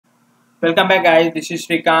Welcome back guys, this is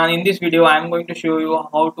Shrikant. In this video I am going to show you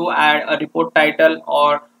how to add a report title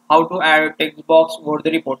or how to add a text box for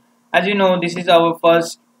the report. As you know, this is our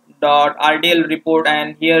first .rdl report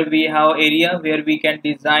and here we have area where we can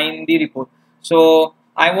design the report. So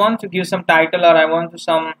I want to give some title or I want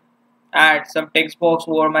to add some text box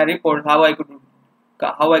over my report. How I could do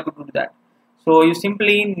that. So you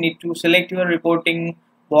simply need to select your reporting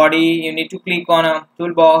body, you need to click on a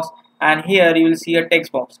toolbox and here you will see a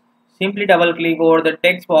text box. Simply double click over the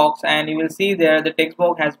text box and you will see there the text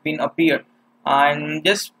box has been appeared, and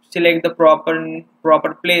just select the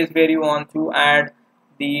proper place where you want to add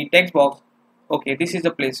the text box. Okay, this is the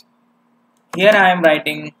place. Here I am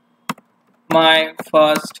writing my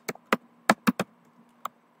first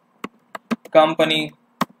company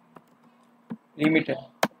limited,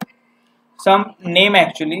 some name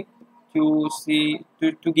actually, to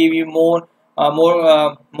give you more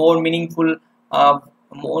meaningful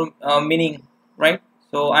meaning, right?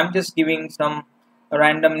 So I'm just giving some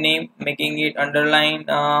random name, making it underline,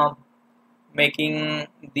 making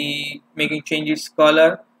change its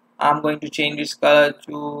color. I'm going to change its color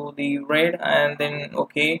to the red, and then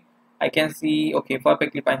okay, I can see. Okay,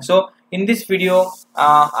 perfectly fine. So in this video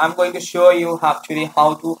I'm going to show you actually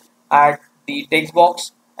how to add the text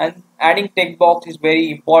box, and adding text box is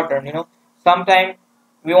very important. Sometimes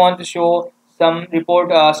we want to show some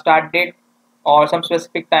report start date or some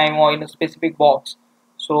specific time or in a specific box,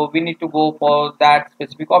 so we need to go for that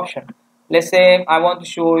specific option. Let's say I want to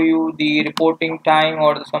show you the reporting time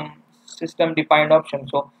or some system defined option,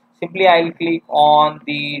 so simply I'll click on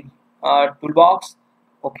the toolbox.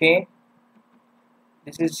 Okay,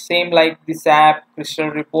 this is same like this app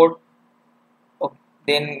crystal report. Okay,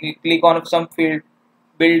 then we click on some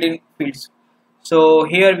built-in fields. So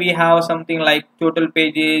here we have something like total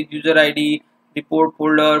pages, user ID, report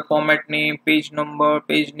folder, format name, page number,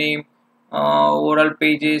 page name, overall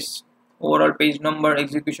pages, overall page number,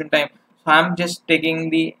 execution time. So I'm just taking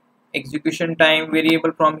the execution time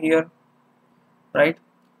variable from here, right?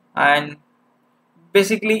 And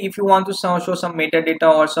basically if you want to show some metadata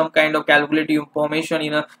or some kind of calculative information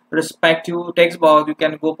in a respective text box, you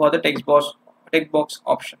can go for the text box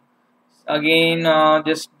option. Again,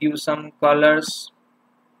 just give some colors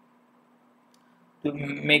to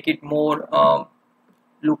make it more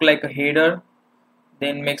look like a header,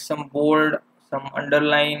 then make some bold, some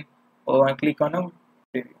underline, or click on a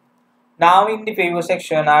preview. Now in the preview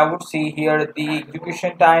section I would see here the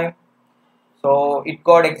execution time. So it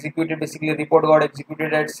got executed, basically report got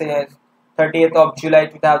executed at say 30th of July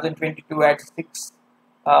 2022 at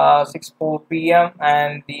 6:04 p.m.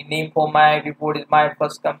 and the name for my report is my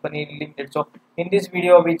first company limited. So in this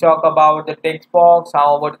video we talk about the text box,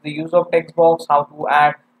 what is the use of text box, how to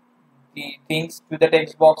add the things to the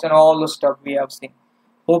text box, and all the stuff we have seen.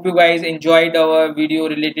 Hope you guys enjoyed our video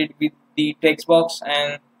related with the text box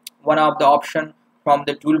and one of the option from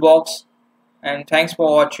the toolbox, and thanks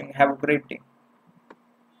for watching. Have a great day.